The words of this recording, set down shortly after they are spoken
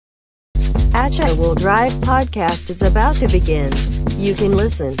Acha Will Drive podcast is about to begin. You can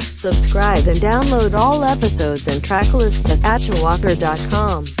listen, subscribe and download all episodes and track lists at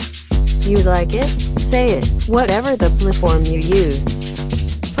achawalker.com. You like it? Say it, whatever the platform you use.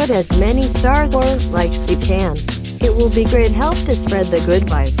 Put as many stars or likes you can. It will be great help to spread the good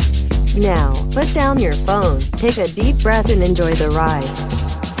vibes. Now, put down your phone, take a deep breath and enjoy the ride.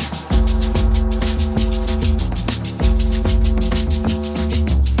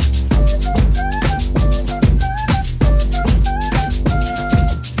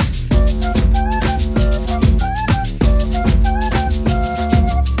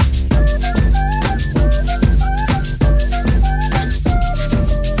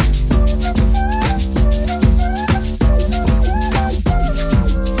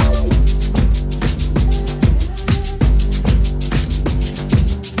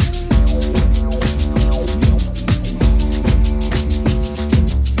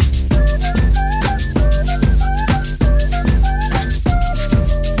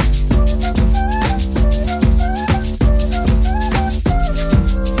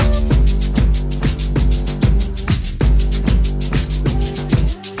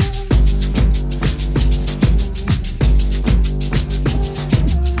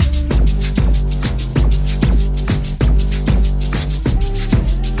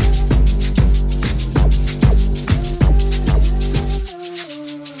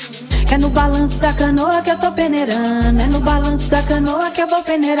 É no balanço da canoa que eu tô peneirando. É no balanço da canoa que eu vou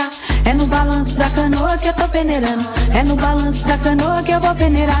peneirar. É no balanço da canoa que eu tô peneirando. É no balanço da canoa que eu vou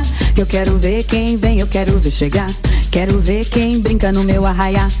peneirar. Eu quero ver quem vem, eu quero ver chegar. Quero ver quem brinca no meu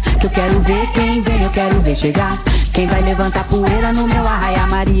arraiá. Que eu quero ver quem vem, eu quero ver chegar. Quem vai levantar poeira no meu arraiá.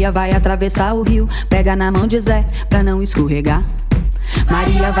 Maria vai atravessar o rio, pega na mão de Zé pra não escorregar.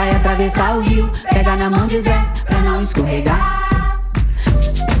 Maria vai atravessar o rio, pega na mão de Zé pra não escorregar.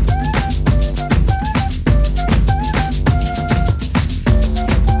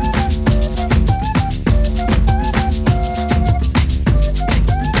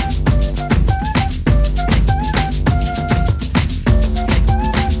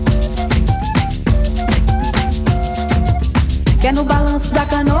 É no balanço da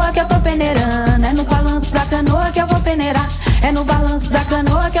canoa que eu tô peneirando. É no balanço da canoa que eu vou peneirar. É no balanço da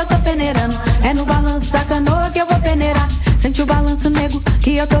canoa que eu tô peneirando. É no balanço da canoa que eu vou peneirar. Sente o balanço nego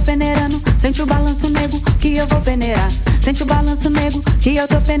que eu tô peneirando. Sente o balanço nego que eu vou peneirar. Sente o balanço nego que eu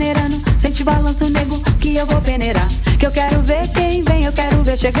tô peneirando. Sente o balanço nego que eu vou peneirar. Que eu quero ver quem vem, eu quero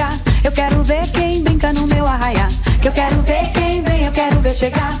ver chegar. Eu quero ver quem brinca no meu arraiá. Que eu quero ver quem vem, eu quero ver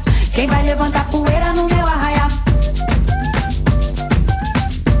chegar. Quem vai levantar poeira no meu arraiá.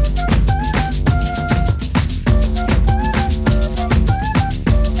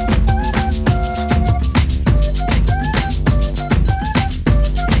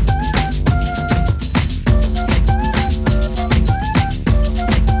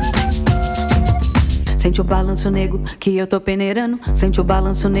 Sente o balanço nego que eu tô peneirando. Sente o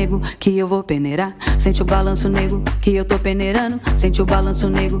balanço nego que eu vou peneirar. Sente o balanço nego que eu tô peneirando. Sente o balanço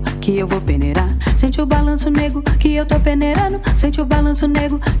nego que eu vou peneirar. Sente o balanço nego que eu tô peneirando. Sente o balanço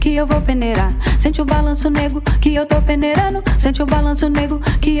nego que eu vou peneirar. Sente o balanço nego que eu tô peneirando. Sente o balanço nego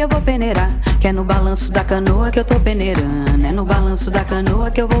que eu vou peneirar. Que é no balanço da canoa que eu tô peneirando. É no balanço da canoa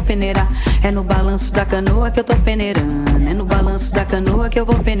que eu vou peneirar. É no balanço da canoa que eu tô peneirando. É no balanço da canoa que eu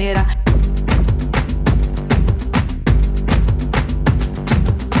vou peneirar.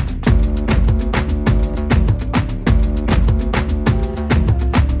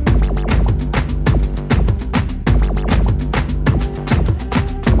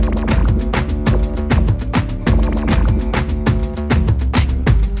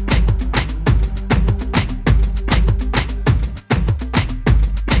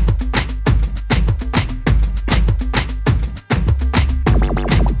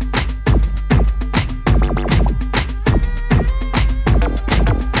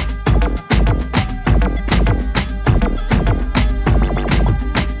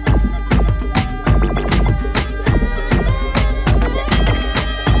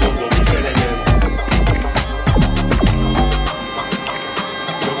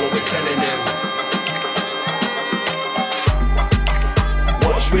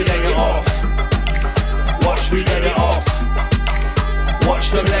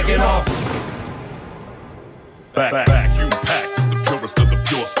 Vacuum packed, it's the purest of the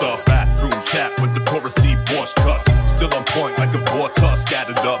pure stuff. Bathroom chat with the tourist debauched cuts. Still on point like a boar tusk.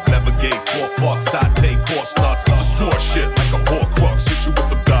 Scattered up, never gave 4 fucks. I take course nuts. Destroy shit like a horcrux. Hit you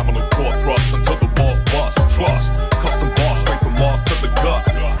with abdominal core thrusts until the walls bust. Trust, custom bars straight from Mars to the gut.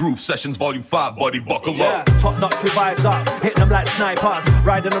 Groove Sessions Volume 5, buddy, buckle up. Top notch with vibes up, hitting them like snipers.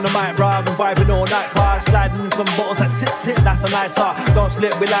 Riding on the mic, bruv, and vibing all night past. Sliding in some bottles like sit, that's a nice heart. Don't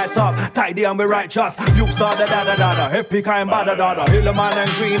slip, we light up, tidy and we righteous. You start the da-da-da-da, FP kind bada-da-da. Hillman and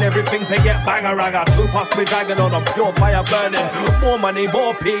green, everything forget banger-ragger. 2 puffs we dragging on them, pure fire burning. More money,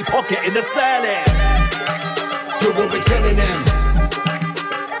 more pee, pocket in the sterling. You will be telling them.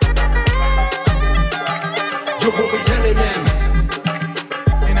 You will be telling them.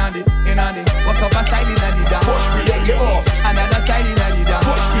 Inadi, what's up a style inadi da? Watch me leg it off. Another style inadi da.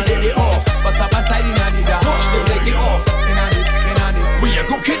 Watch me leg it off. What's up a style inadi da? Watch me leg it off. Inadi, we a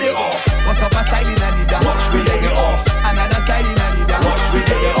go kill it off. what's up a style inadi da? Watch me leg it off. Another style inadi da. Watch me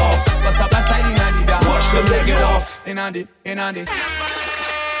leg it off. What's up a style inadi da? Watch me leg it off. Inadi.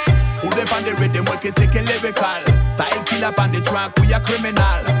 Who dey on the rhythm, work is taking lyrical. Style killer on the track, we a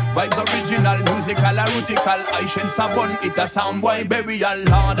criminal. Vibes original, musical, erotical. I shen sabon, it a sound boy burial.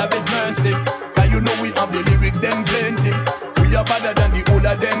 Lord of his mercy, cause you know we have the lyrics, them plenty. We are better than the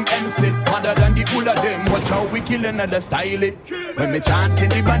older them MC, madder than the older them. Watch how we kill another style it. When me chance in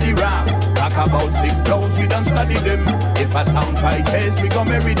the body rap, talk about sick flows, we don't study them. If a sound try test, we go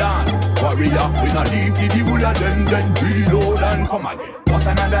marry down. Warrior, we not leave the older them, then reload and come again. What's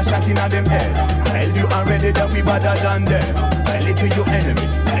another shot in them head? Tell you already that we better than them. Tell it to your enemy,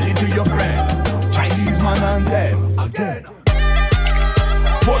 tell it to your friend. Chinese man and them again.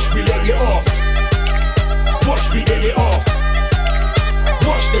 Watch me leg it off. Watch me leg it off.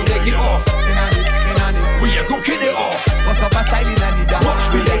 Watch them leg it off. Inadi. We a go kill it off. What's up a style inadi da? Watch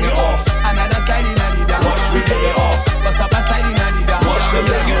me leg it off. Another style inadi da. Watch me leg it off. What's up a style inadi da? Watch them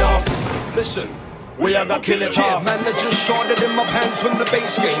leg it off. Listen. We are gonna kill it off. Man, I just shorted in my pants when the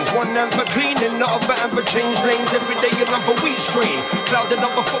bass gains. One hand for cleaning, not a van for change lanes. Every day you love for weed strain. Clouded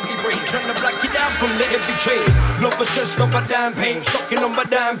up a foggy brain, trying to black you down from the heavy chains. Love was just up a damn pain, sucking on my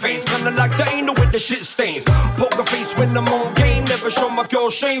damn veins. Kinda like the anal with the shit stains. Poker face when I'm on game. Never show my girl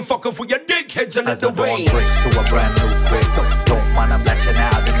shame. Fuck off with your dickheads and let the way. Bricks to a brand new fridge. Don't mind I'm lashing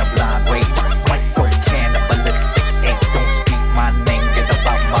out in a blind rage. Micro cannibalistic ink. Don't speak my name, get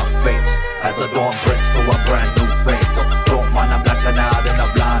about my face. As a dawn bricks to a brand new phase. Don't mind I'm lashing out in a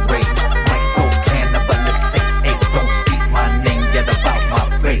blind rage. Micro cannibalistic ink. Don't speak my name, get about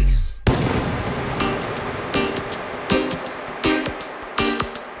my face.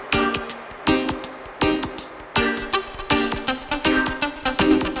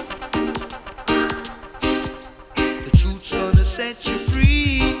 The truth's gonna set you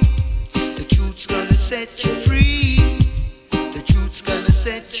free. The truth's gonna set you free. The truth's gonna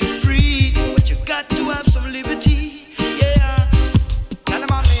set you free. But you got to have some liberty. Yeah. Tell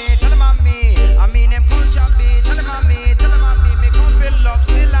them on me. I mean them culture be. Tell them on me. Me come build up,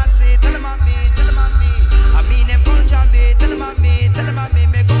 still I say. Tell them on me. I mean them culture be. Tell them on me.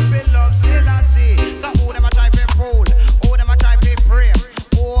 Me come build up, still I say. Cause who them a try to fool? Who them a try to frame?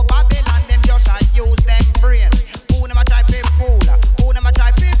 Oh Babylon them just a use them brain. Who them a try to fool? Who them a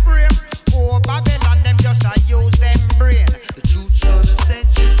try to frame? Oh Babylon them just a use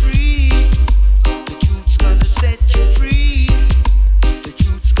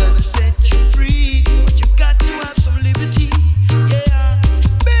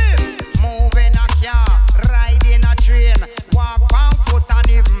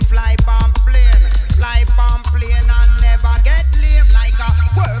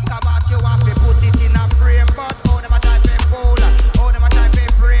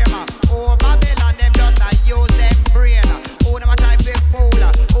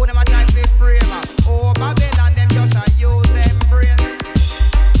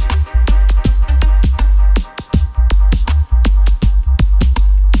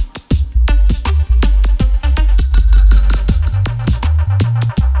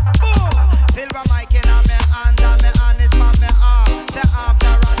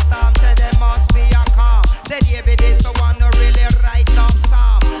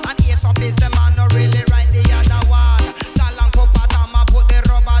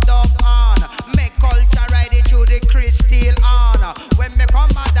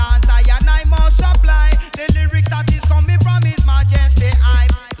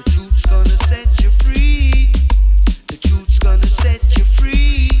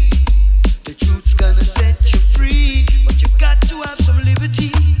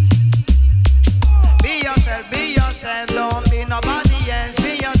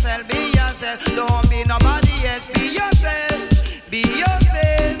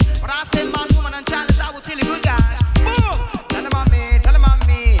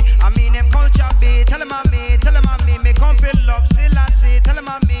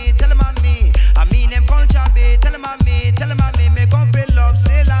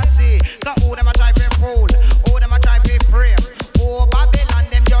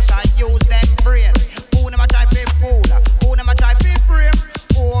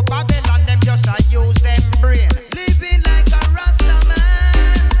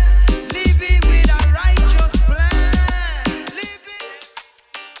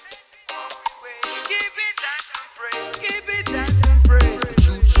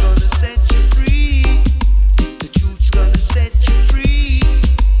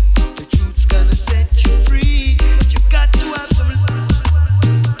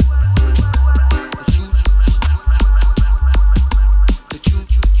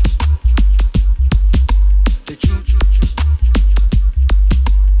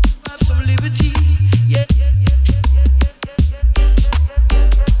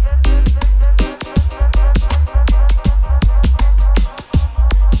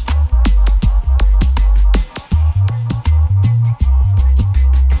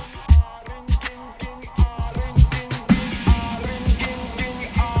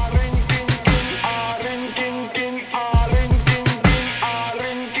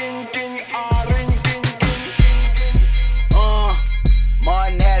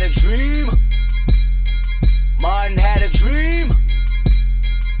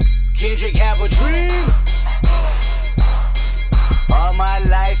Kendrick have a dream. All my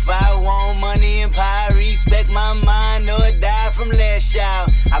life I want money and power, respect my mind or die from less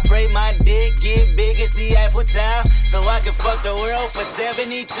child. I pray my dick get big as the Eiffel Tower, so I can fuck the world for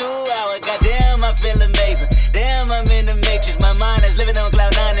 72 hours. Goddamn, I feel amazing. Damn, I'm in the matrix. My mind is living on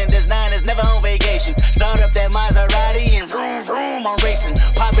cloud 9 and this 9 is never on vacation. Start up that Maserati and vroom vroom, I'm racing.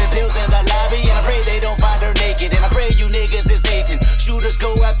 Popping pills in the lobby and I pray they don't find her naked. And I pray you niggas is hating. Shooters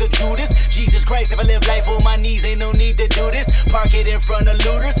go after Judas. Jesus Christ, if I live life on my knees, ain't no need to do this. Park it in front of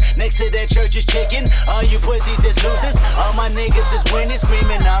looters. Next to that church is chicken. All you pussies is losers. All my niggas is winning,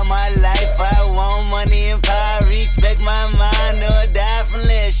 screaming all my life. I want money and power, respect my mind or die from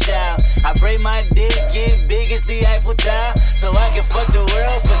less child. I pray my dick get big as the Eiffel Tower, so I can fuck the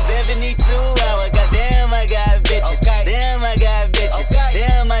world for 72 hours. Goddamn, I got bitches. Damn, I got bitches.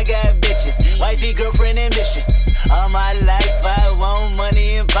 Damn, I got bitches. Wifey, girlfriend, and mistress. All my life I want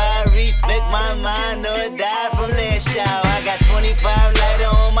money and power, respect my mind or die from less child. I got 25 lighter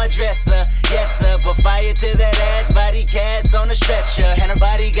on my dresser, yes sir. Put fire to that ass, body cast on a stretcher. And her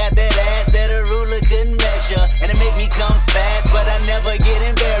body got that ass that a ruler couldn't measure. And it make me come fast, but I never get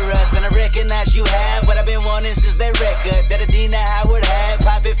embarrassed. And I recognize you have what I've been wanting since that record that Adina Howard had.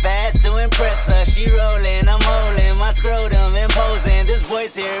 Pop it fast to impress her. She rolling, I'm holding my scrotum, imposing. This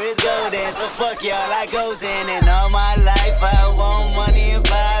voice here is golden, so fuck y'all, I goes in. And all my life I want money and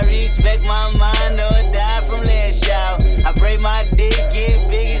power, respect my mind or die from less child. I pray my dick get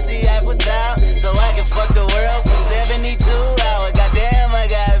big as the Eiffel Tower, so I can fuck the world for 72 hours. Goddamn, I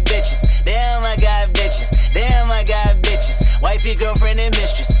got bitches. Damn, I got bitches. Damn, I got bitches. Wifey, girlfriend, and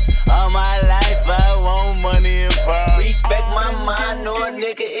mistress. All my life I want money and power. Respect my mind, or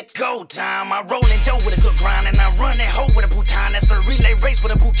nigga, it's go time. I roll in dough with a good grind, and I run that hoe with a bouton. That's a relay race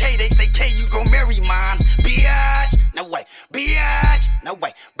with a bouquet. They say, K, you gon' marry mines. Biatch, no way. Biatch, no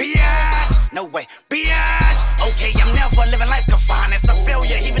way. Biatch, no way. Biatch. Okay, I'm never living life confined. It's a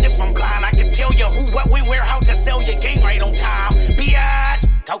failure, even if I'm blind. I can tell you who, what, when, where, how to sell your game right on time. Biatch,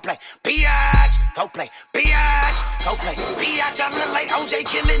 go play. Biatch, go play. Biatch, go play. Biatch, I look like OJ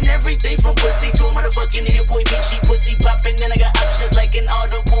killing everything from pussy to a motherfucking hit boy beat. She pussy popping, and I got options like an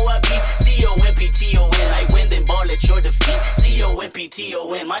audible. I beat C-O-M-P-T-O-N. Like win, then ball at your defeat.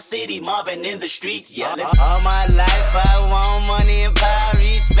 C-O-M-P-T-O-N. My city mobbing in the street, yelling. All my life I want money and power,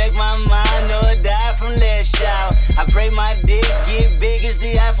 respect my mind or die from less child. I pray my dick get big as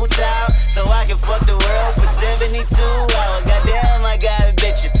the Eiffel Tower, so I can fuck the world for 72 hours. Goddamn, I got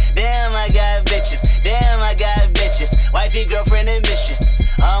bitches. Damn, I got bitches. Damn, I got bitches. Wifey, girlfriend, and mistress.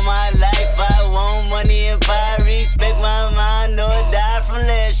 All my life I want money and power, respect my mind or die from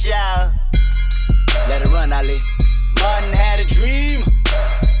less child. Let it run, Ali. Martin had a dream.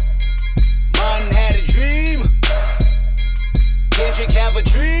 Martin had a dream. Kendrick have a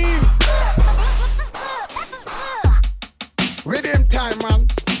dream. Rhythm time, man.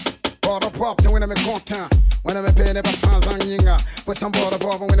 Bara prata when I'm content. When I'm paying the fans on yinga. For some border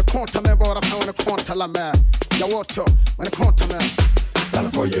brother when the content men border when the content la man. Jag water when the content man.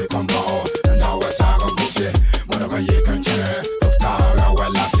 Därför gick han bra, den här var sagan gosse. Många gick han känner, luftar och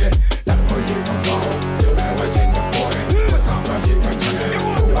väl lafje. Därför gick han bra, du är was in the forest. För samma gick han känner,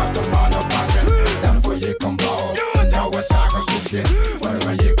 what the man of fucking. Därför gick han bra, den här var sagan gosse.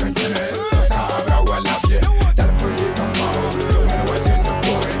 Många gick han känner, luftar och väl lafje. Därför gick han bra, du är was in the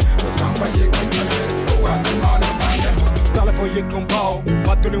forest. För samma gick han känner, what the man of fucking. Därför gick han bra,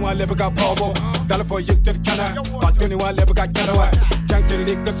 vad du nu har lever gav på. Därför gick det kanna, vad du nu har lever gav kanna. Can't get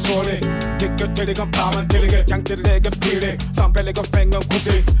it good sorry. Get good till it come palm and till it can't get it good pretty. Some belly go bang on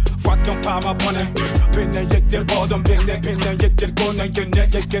pussy. Fuck them palm up on it. Pinnen gick till bottom pinnen gick till konen kunde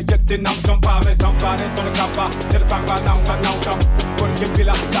gick till namn som palmen som planet on the kappa. Till banga namn som. Porque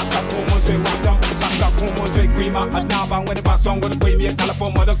pila saka como se guardam. Saka como se grima. At naba when the pass on with the premium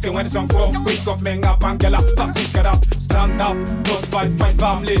telephone model thing when it's on floor. Week of menga pangela. Fast it up. Stand up. Don't fight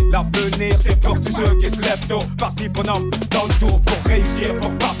family. L'avenir c'est pour tous ceux qui se lèvent tôt. Vas-y bonhomme. Dans le tour pour réussir,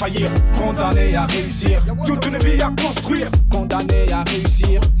 pour pas faillir. Condamné à réussir, toute une vie à construire. Condamné à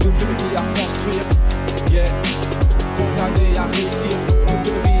réussir, toute une vie à construire. Yeah. Condamné à réussir, toute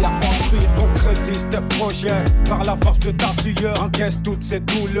une vie à construire. Concrétise tes projets par la force de ta sueur. Encaisse toutes ces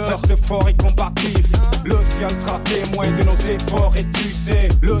douleurs, reste fort et combatif. Le ciel sera témoin de nos efforts et tu sais.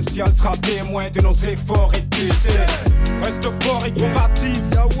 Le ciel sera témoin de nos efforts et tu sais. Reste fort et combatif,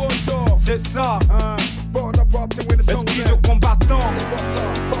 c'est ça. Esprit de combattant.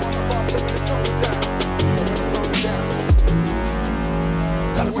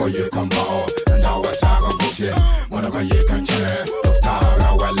 Därför gick han bra, den här var sagan gosse. Många gick han känner,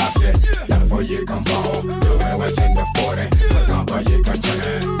 luftar och väl lafje. Därför gick han bra, du är was in the forest. För samma gick han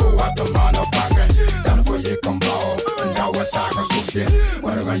känner, what the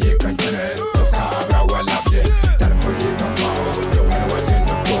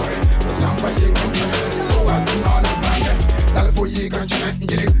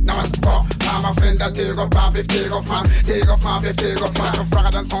that take off my beef, take off my beef, take off my fragga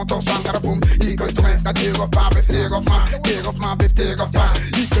dans son torse, got a boom. He can do it, that take off my beef, take off my beef, take off my.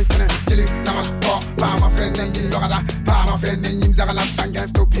 He can do it, kill it, now my friend and you know that, my friend and you Zagala Sangan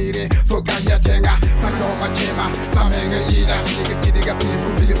to Piri, for Ganya Tenga, my dog, my chema, my manga eater, Nigga,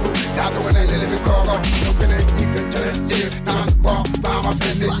 beautiful, Sado and a little bit cover. You can tell it, now my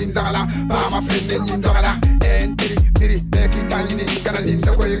friend and you Zagala, my friend and you Zagala, and Diri, Becky, Tiny, can I leave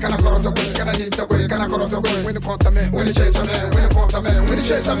the way, can I go to go, can I leave the way, can I go to go, when you contact me, when you shake a man, when you contact me, when you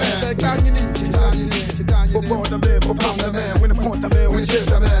shake a man, for border man, for pound the man, when you contact me, when you shake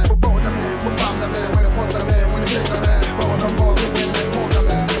a man, for border man, for pound the man, when you contact me, when you shake a man, for the ball, when you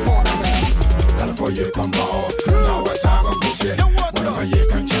contact me, California come ball, now what's I gonna push it, whatever you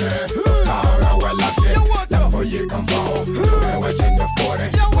can check, the power I will laugh it, California come ball, what's in the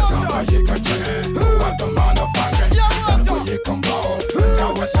 40, whatever you can check, what the man of fire, California come ball,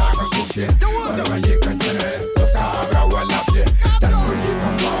 now what's I gonna push it, whatever you can check, the power I will laugh it, California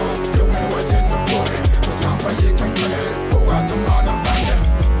come ball, what's in the 40, whatever you can check, what the man of fire.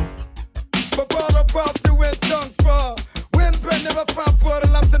 For brother pop to win song for, when pen never found for the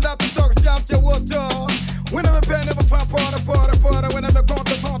lamps and that the dogs jump your water. When I'm a pen never found for the when I'm a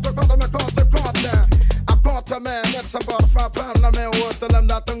contact, I caught a man, that's about 5 pounds, a man water, I'm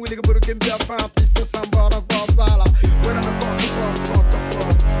not going to put him there, found for somebody for Vala. When I'm a contact,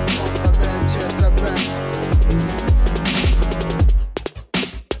 man, jet the bank.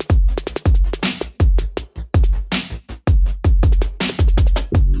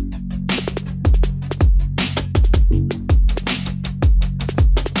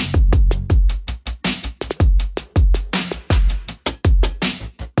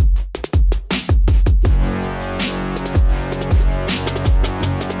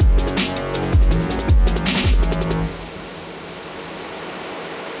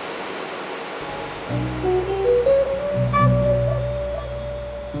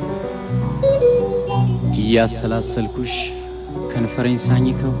 ያሰላሰልኩሽ ከንፈሬን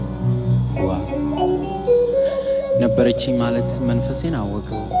ሳኝከው ዋ ነበረችኝ ማለት መንፈሴን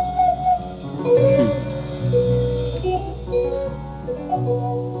አወቀው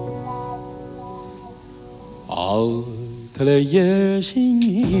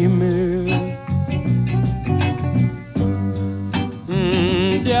አልተለየሽኝም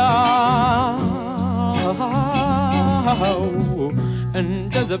እንዲያው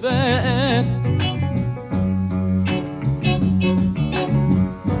እንደ ዘበት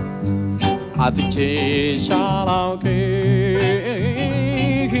አጥቼሽ አላውቅም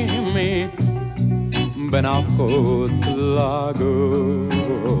በናፍቆት ፍላጎት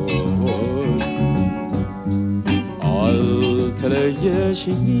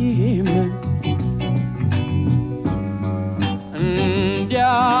አልተለየሽኝም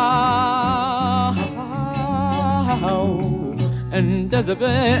እንዲያው እንደ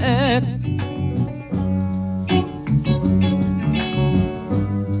ዘበት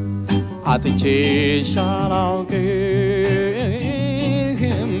አጥቼሽ አላውቅም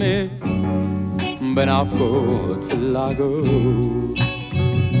በናፍቆት ፍላጎት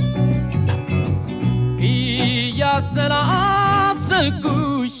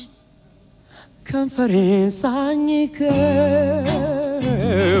እያሰላሰልኩሽ ከንፈሬን ሳኝከው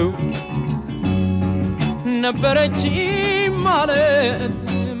ነበረች ማለት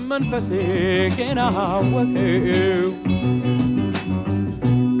መንፈሴ ገና አወቀው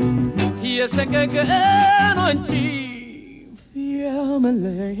የሰቀቀን አንቺ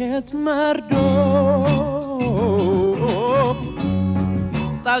የመለየት መርዶ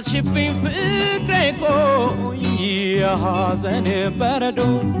ጣልሽብኝ ፍቅሬ ቆይ የሐዘን በረዶ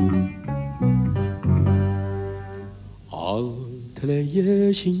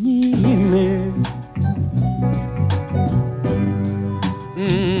አልተለየሽኝም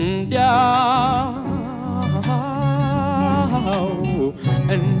እንዲያው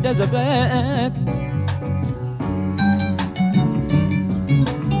እንደ ዘበት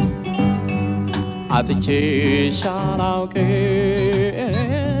አጥቼሽ አላውቅም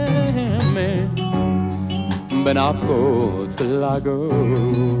በናፍቆት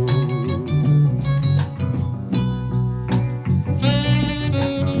ፍላጎት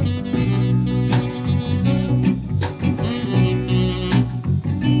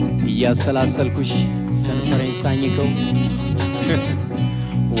እያሰላሰልኩሽ ከንፈሬን ሳኝከው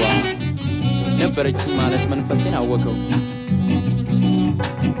ዋ ነበረች ማለት መንፈሴን አወቀው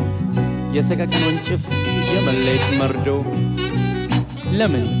የሰቀቀን ወንጭፍ የመለየት መርዶ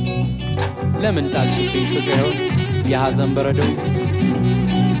ለምን ጣልሽብኝ ፍቅሬው የሐዘን በረዶ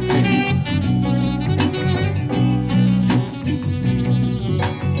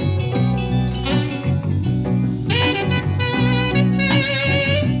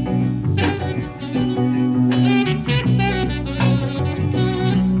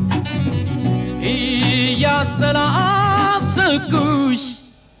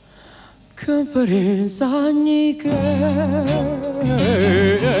ከንፈሬን ሳኝከው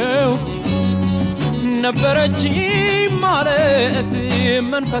ነበረች ማለት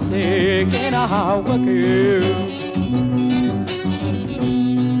መንፈሴ ገና አወቀው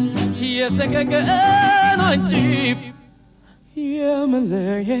የሰቀቀን አንጂብ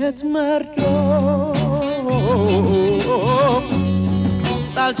የመለየት መርዶ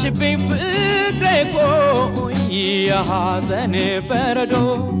ጣልሽብኝ ፍቅሬ ቆይ የሐዘን በረዶ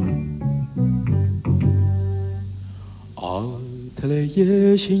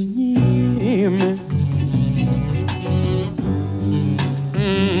አልተለየሽኝም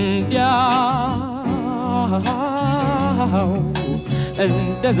እንዲያው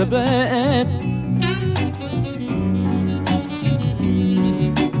እንደ ዘበት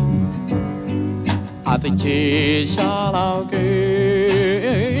አጥቼሽ አላውቅም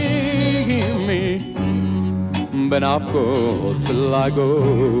በናፍቆት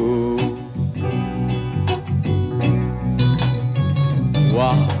ፍላጎት ዋ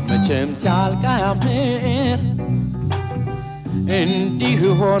መቼም ሲያልቅ አያምር እንዲህ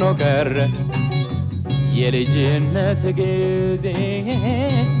ሆኖ ቀረ የልጅነት ጊዜ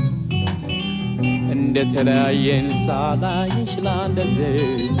እንደተለያየን ሳላይሽ ላንደዚህ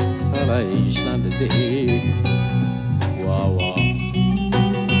ሳላይሽ ላንደዚህ ዋዋ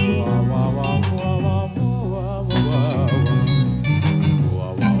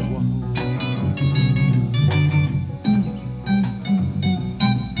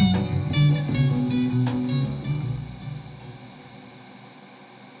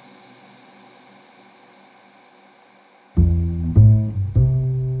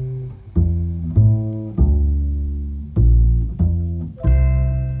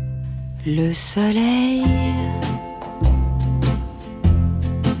Le soleil,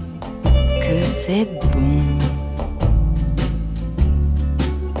 que c'est bon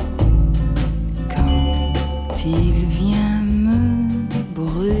quand il vient me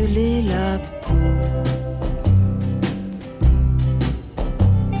brûler la peau.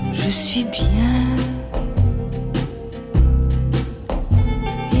 Je suis bien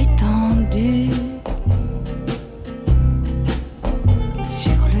étendue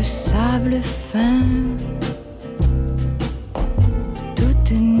sable fin,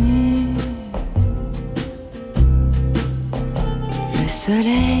 toute nue. Le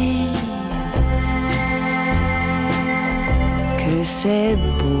soleil, que c'est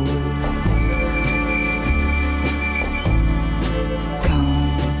beau quand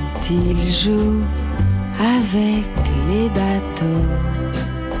il joue avec les bateaux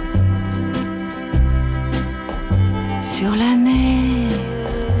sur la mer.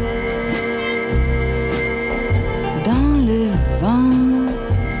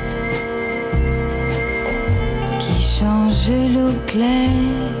 Change l'eau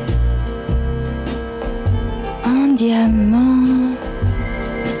claire en diamant.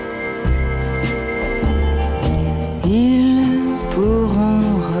 Ils pourront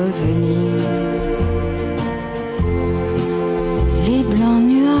revenir. Les blancs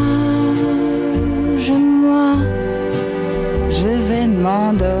nuages, moi, je vais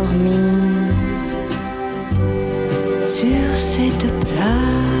m'endormir sur cette plage.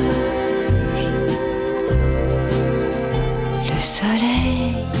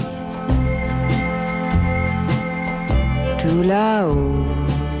 Soleil, tout là-haut,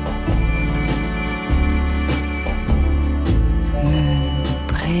 me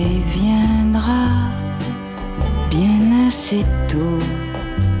préviendra bien assez tôt,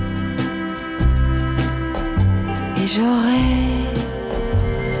 et j'aurai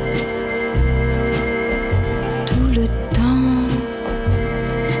tout le temps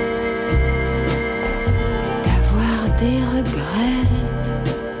d'avoir des regrets.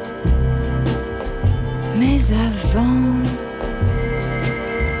 Mais avant,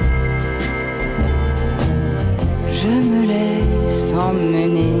 je me laisse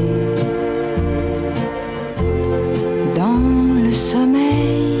emmener dans le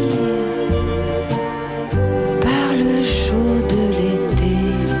sommeil par le chaud de l'été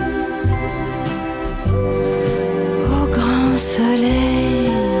au grand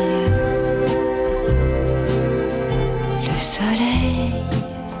soleil. Le soleil,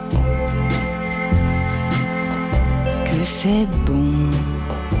 que c'est bon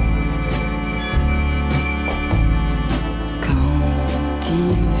quand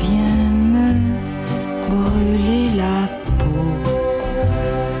il vient me brûler la peau,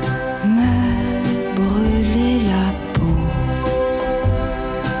 me brûler la peau,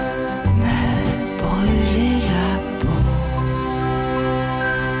 me brûler la peau.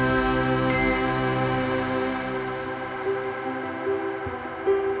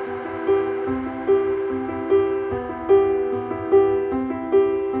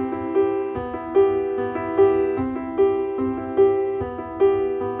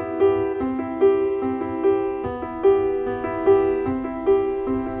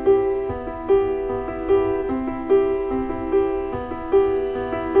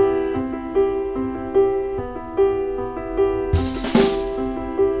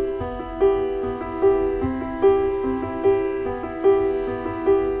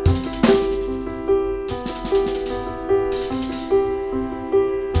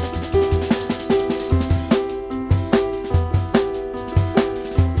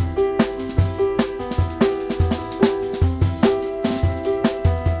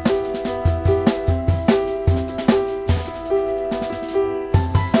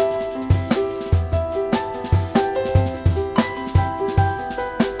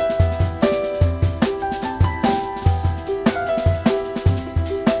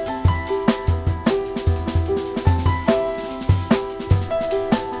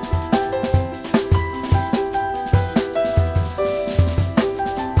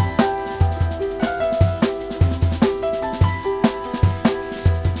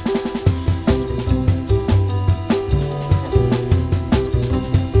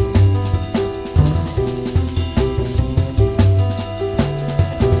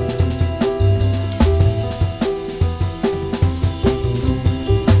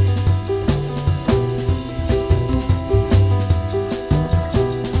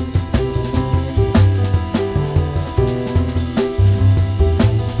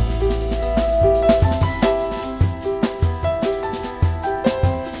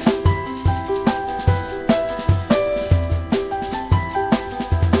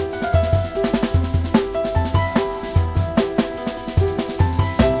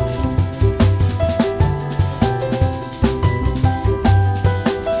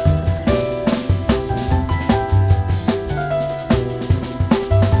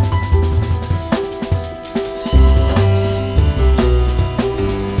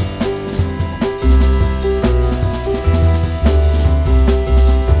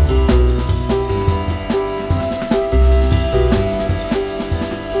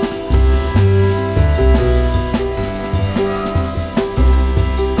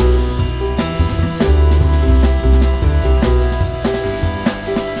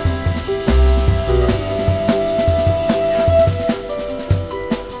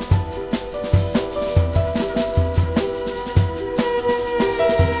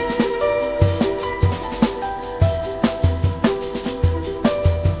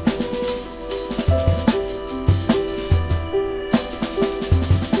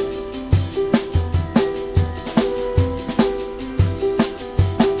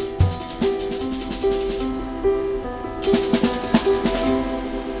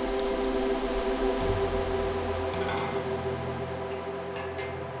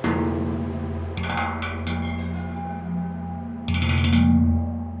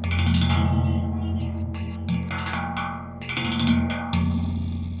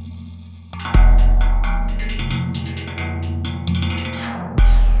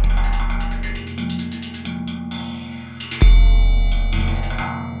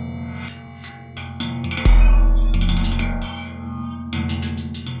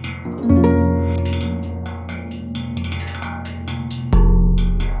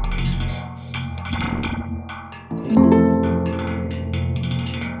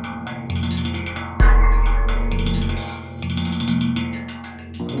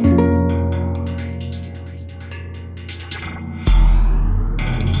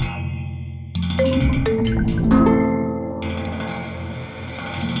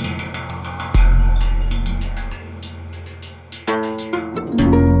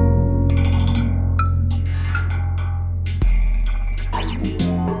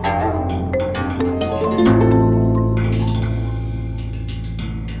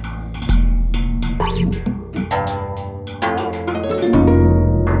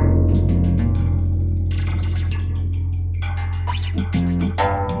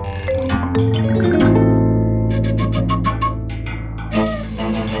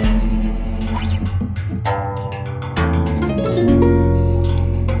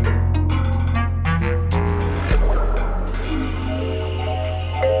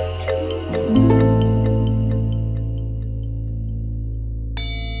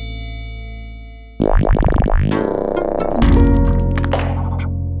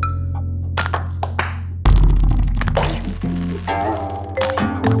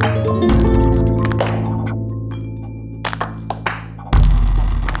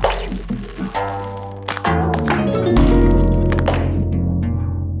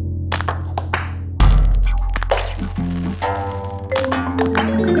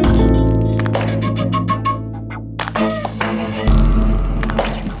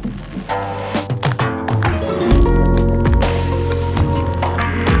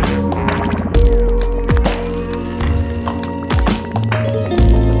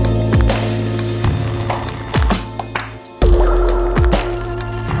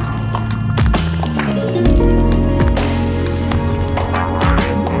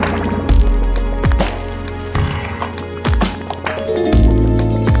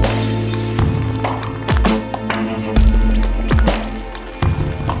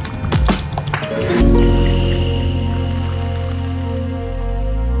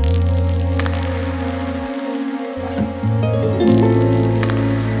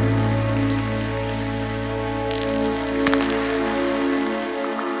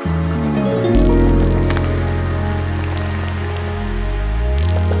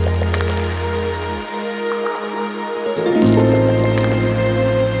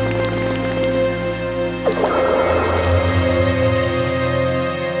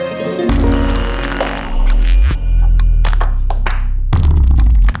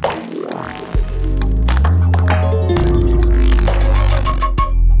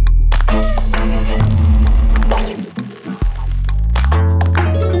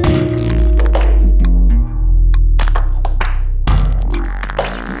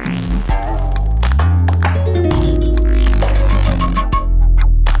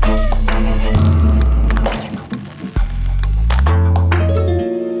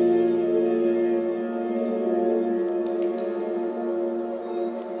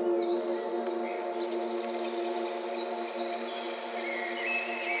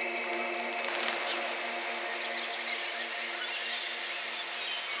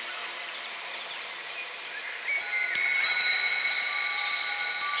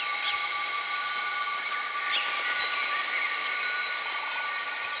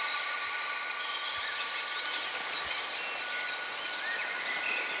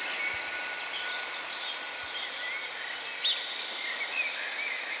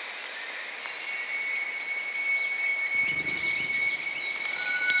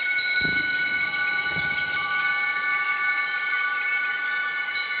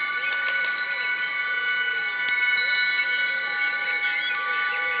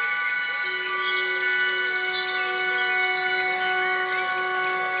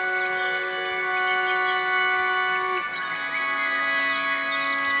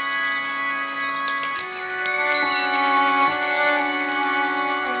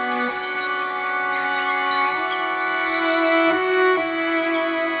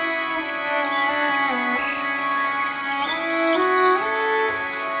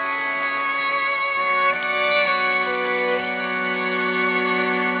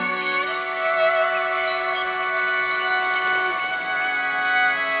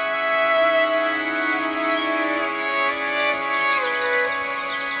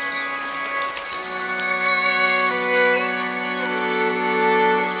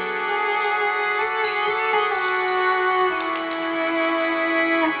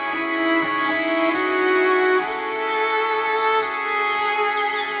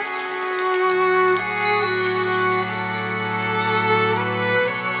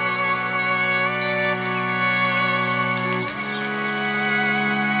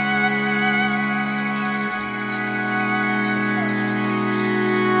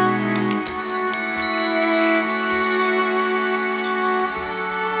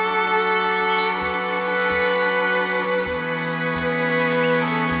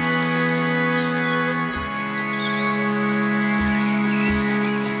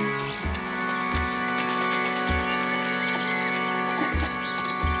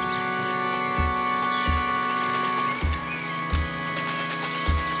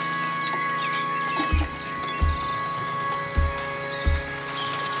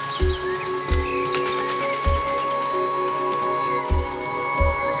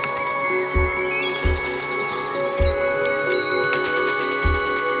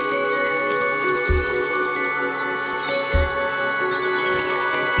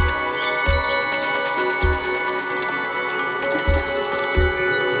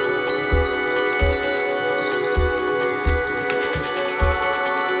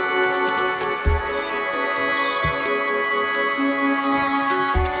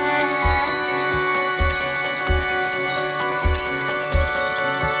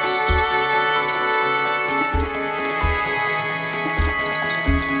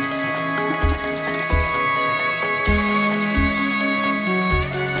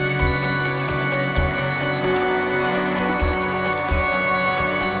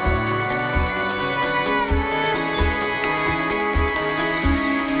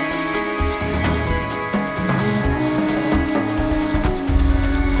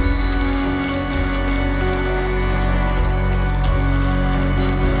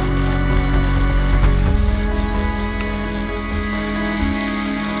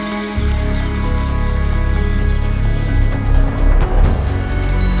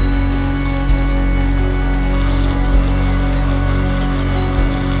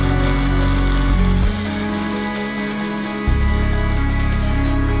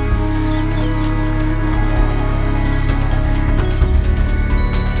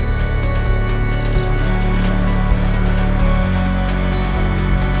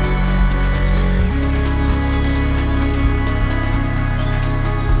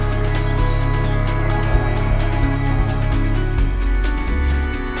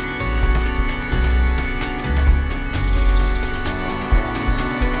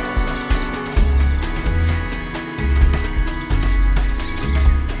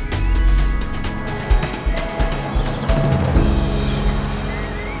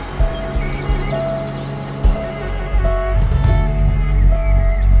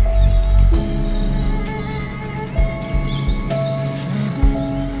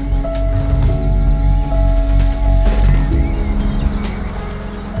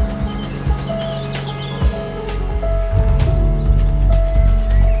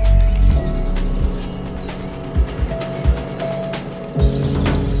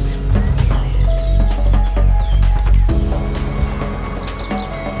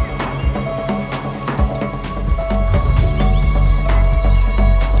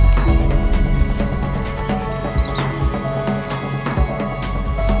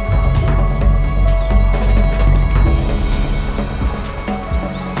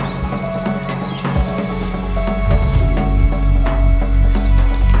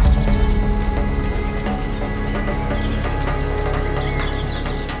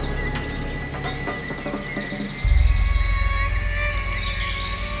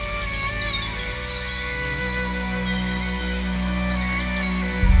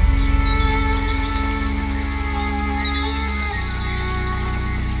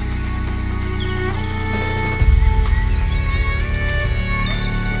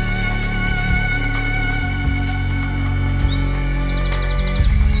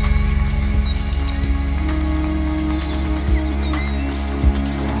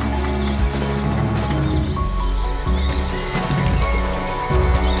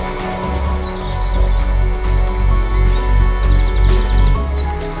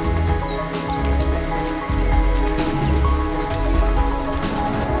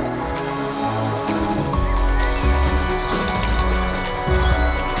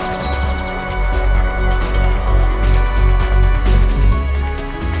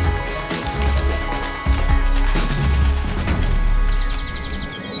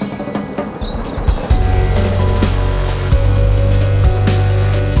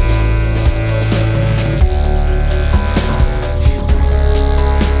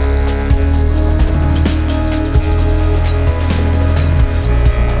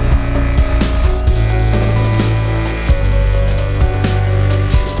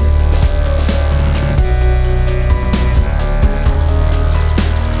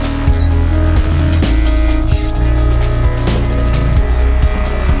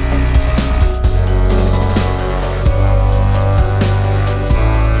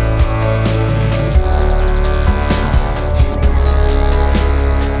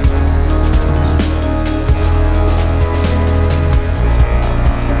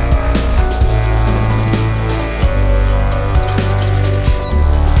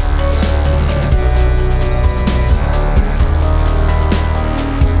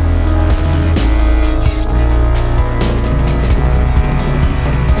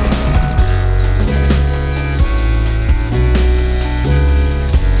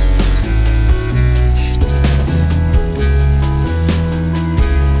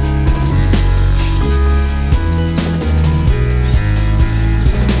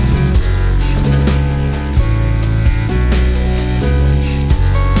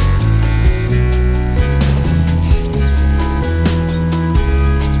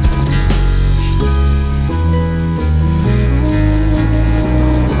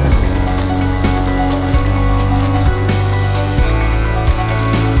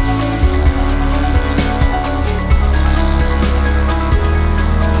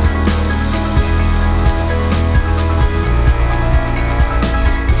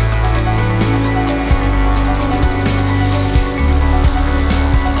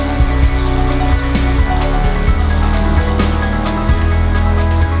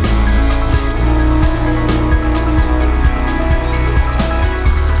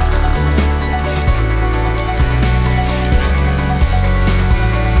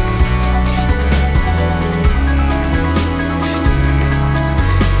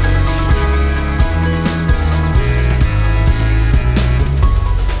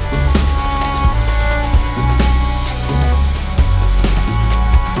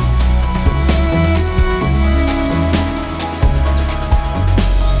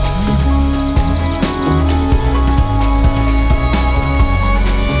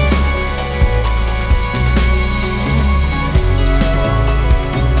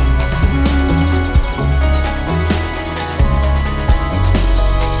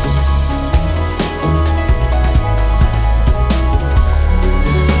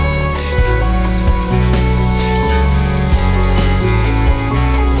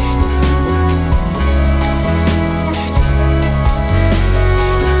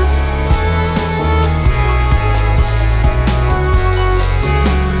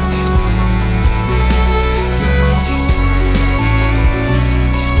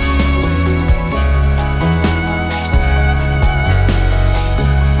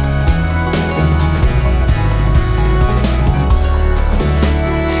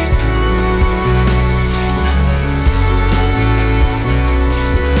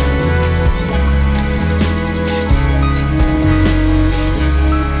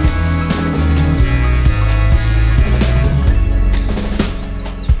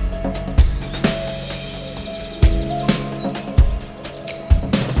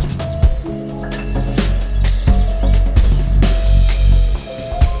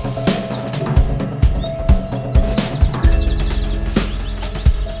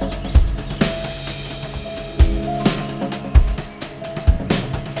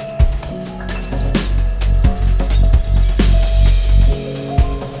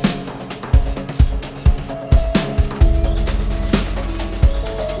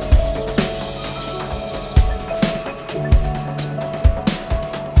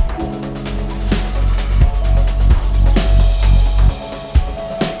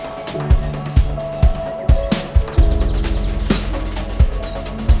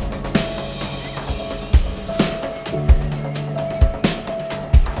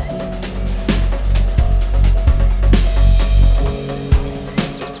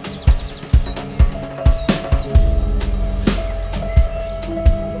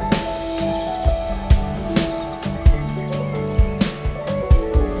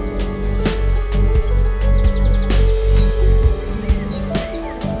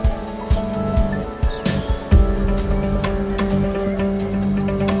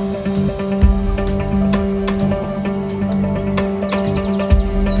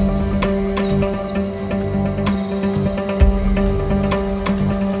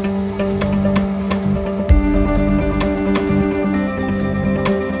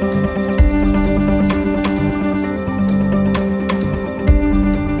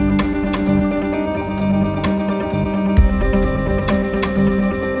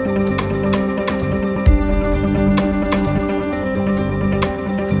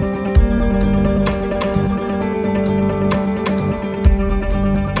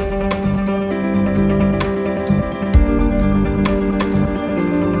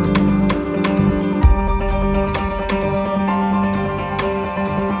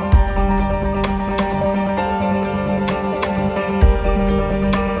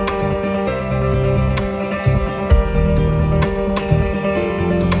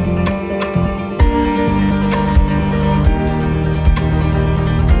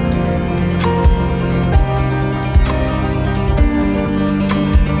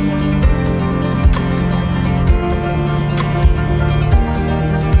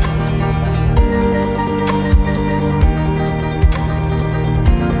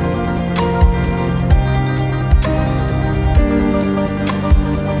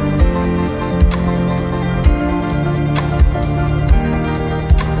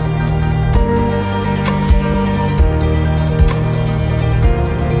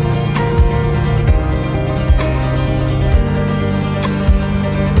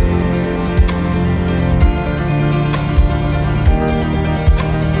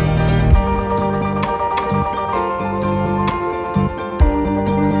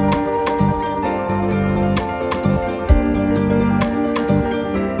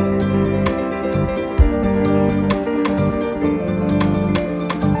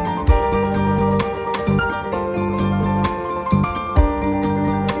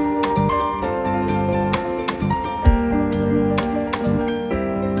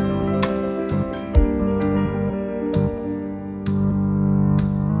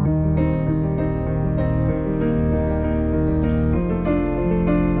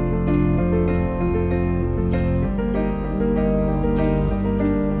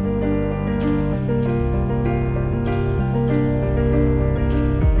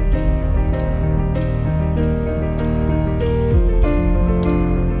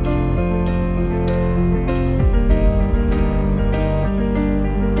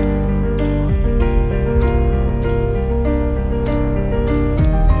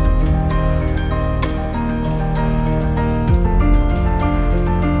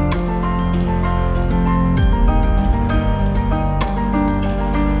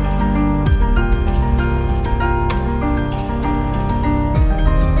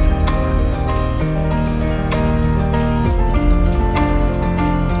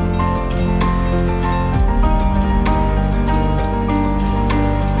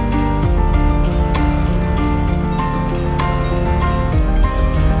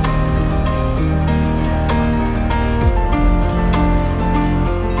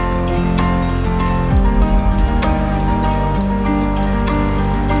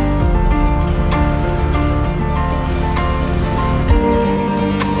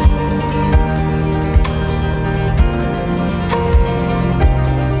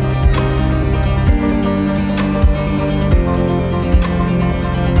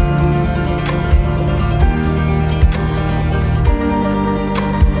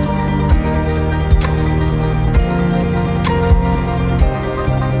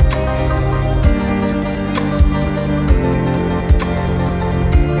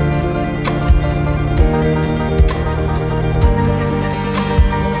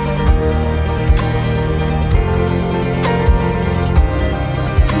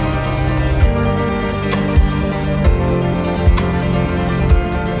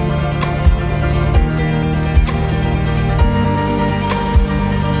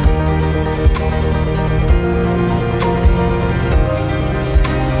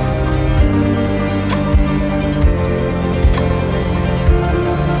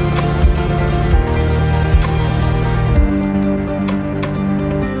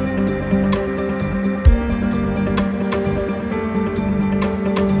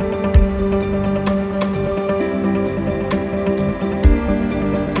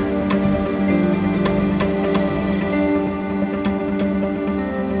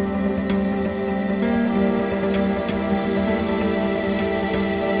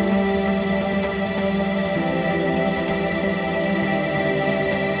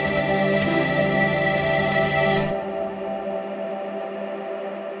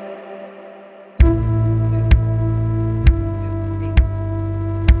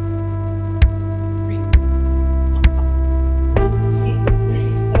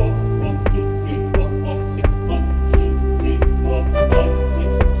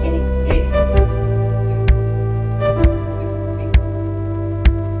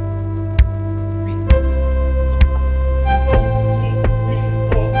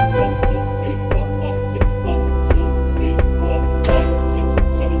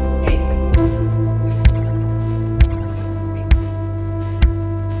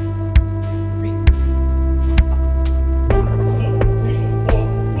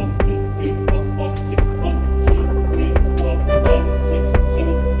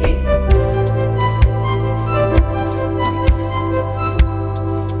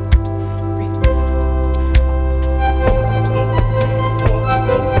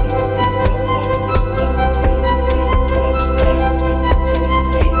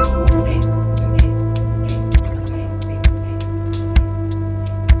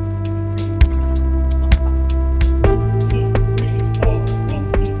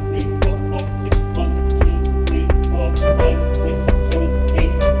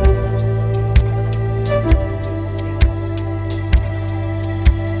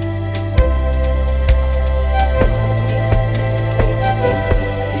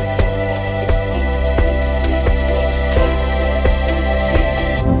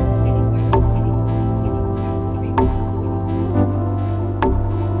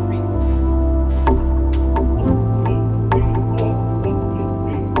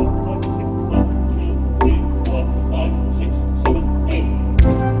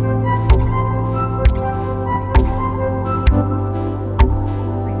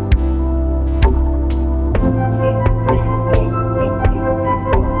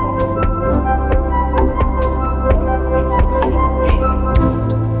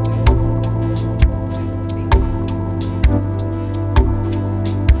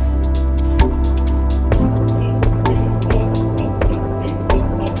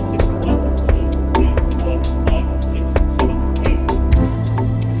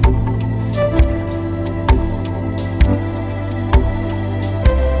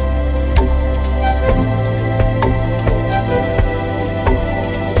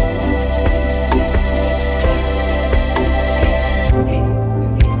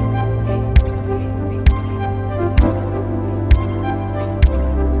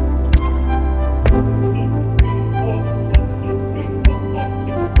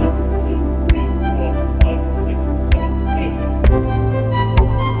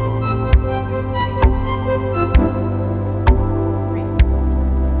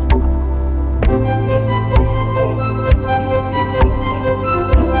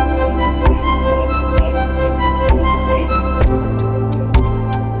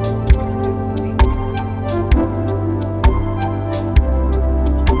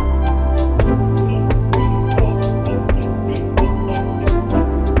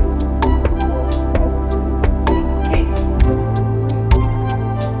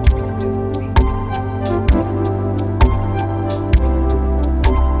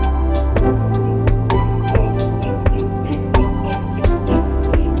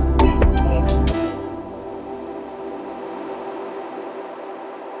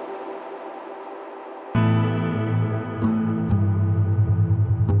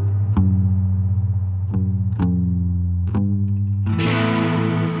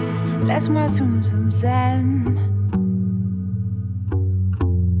 Laisse-moi zoom zoom zen.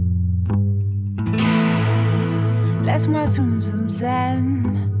 Laisse-moi zoom zoom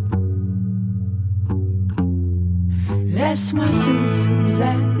zen. Laisse-moi zoom zoom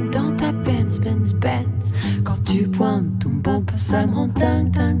zen dans ta Benz Benz Benz. Quand tu pointes ton bumper, ça me rend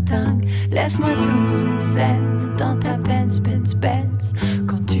dingue dingue dingue. Laisse-moi zoom zoom zen dans ta Benz Benz Benz.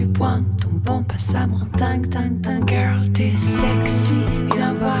 Quand tu pointes ton bumper, ça me rend dingue dingue dingue. Girl, t'es sexy,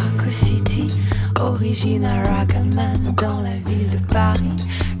 viens voir Co-City. Original Ragaman dans la ville de Paris.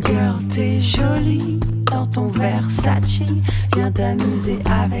 Girl, t'es jolie dans ton Versace. Viens t'amuser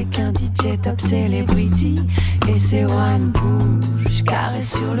avec un DJ top celebrity. Et c'est one bouge, carré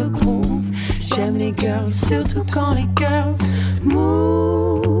sur le groove. J'aime les girls, surtout quand les girls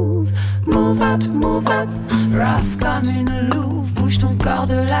move. Move up, rough comme une louve. Bouge ton corps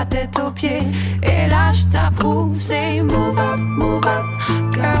de la tête aux pieds. Et là je t'approuve, c'est move up.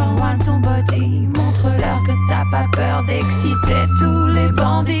 Girl, want ton body. Montre-leur que t'as pas peur d'exciter tous les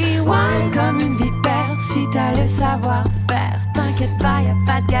bandits. Wine comme une vipère, si t'as le savoir-faire. T'inquiète pas, y'a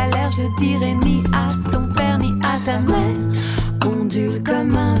pas de galère, je le dirai ni à ton père ni à ta mère. Ondule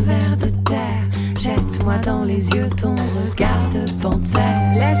comme un ver de terre. Jette-moi dans les yeux ton regard de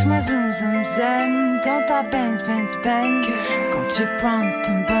panthère. Laisse-moi zoom zoom zen dans ta Benz Benz Benz. Quand tu pointes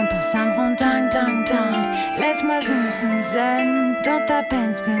ton bumper, ça me rend dingue dingue dingue. Laisse-moi zoom zoom zen dans ta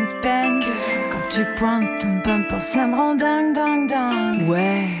Benz Benz Benz. Quand tu pointes ton bumper, ça me rend dingue dingue dingue.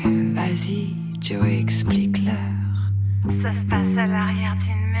 Ouais, vas-y, Joey, explique-leur. Ça se passe à l'arrière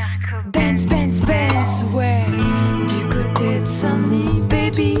d'une Merco Benz Benz Benz, ouais. Du côté de Saint-Denis,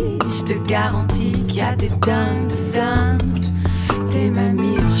 baby, je te garantis qu'il y a des dingues de dingues. T'es ma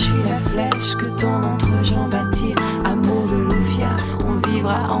mire, je suis la flèche que ton entrejambe attire. Amour de Loufia, on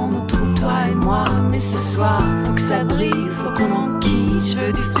vivra en nos trous, toi et moi. Mais ce soir, faut que ça brille, faut qu'on enquille. Je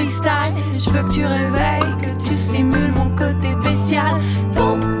veux du freestyle, je veux que tu réveilles, que tu stimules mon côté bestial.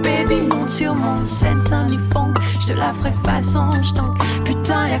 Pompe, baby, monte sur mon Seine-Saint-Denis funk. Je te la ferai façon, je tank.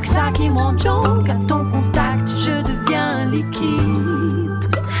 Putain, y'a que ça qui me rend junk. À ton contact, je deviens liquide.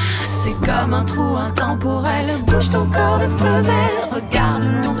 C'est comme un trou intemporel. Bouge ton corps de femelle. Regarde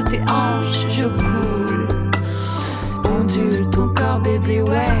le long de tes hanches, je coule. Ondule ton corps, bébé,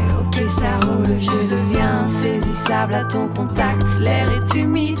 ouais. Ok, ça roule, je deviens insaisissable à ton contact. L'air est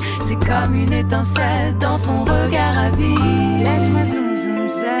humide, c'est comme une étincelle dans ton regard avide. Laisse-moi zoom zoom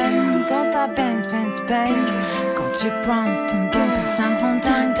zen dans ta Benz Benz Benz. Quand tu pointes ton bumper, ça me rend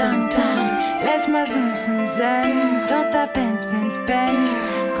dingue dingue dingue. Laisse-moi zoom zoom zen dans ta Benz Benz Benz.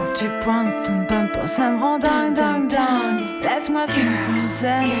 Quand tu pointes ton bumper, ça me rend dingue dingue dingue. Laisse-moi zoom zoom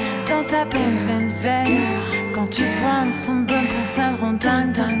zen dans ta Benz Benz Benz. Quand tu pointes ton bumper, ça me rend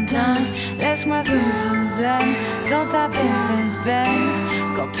dingue dingue dingue. Laisse-moi zoom zoom zen dans ta Benz Benz Benz.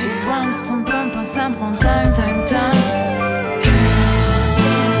 Quand tu pointes ton bumper, ça me rend dingue dingue dingue.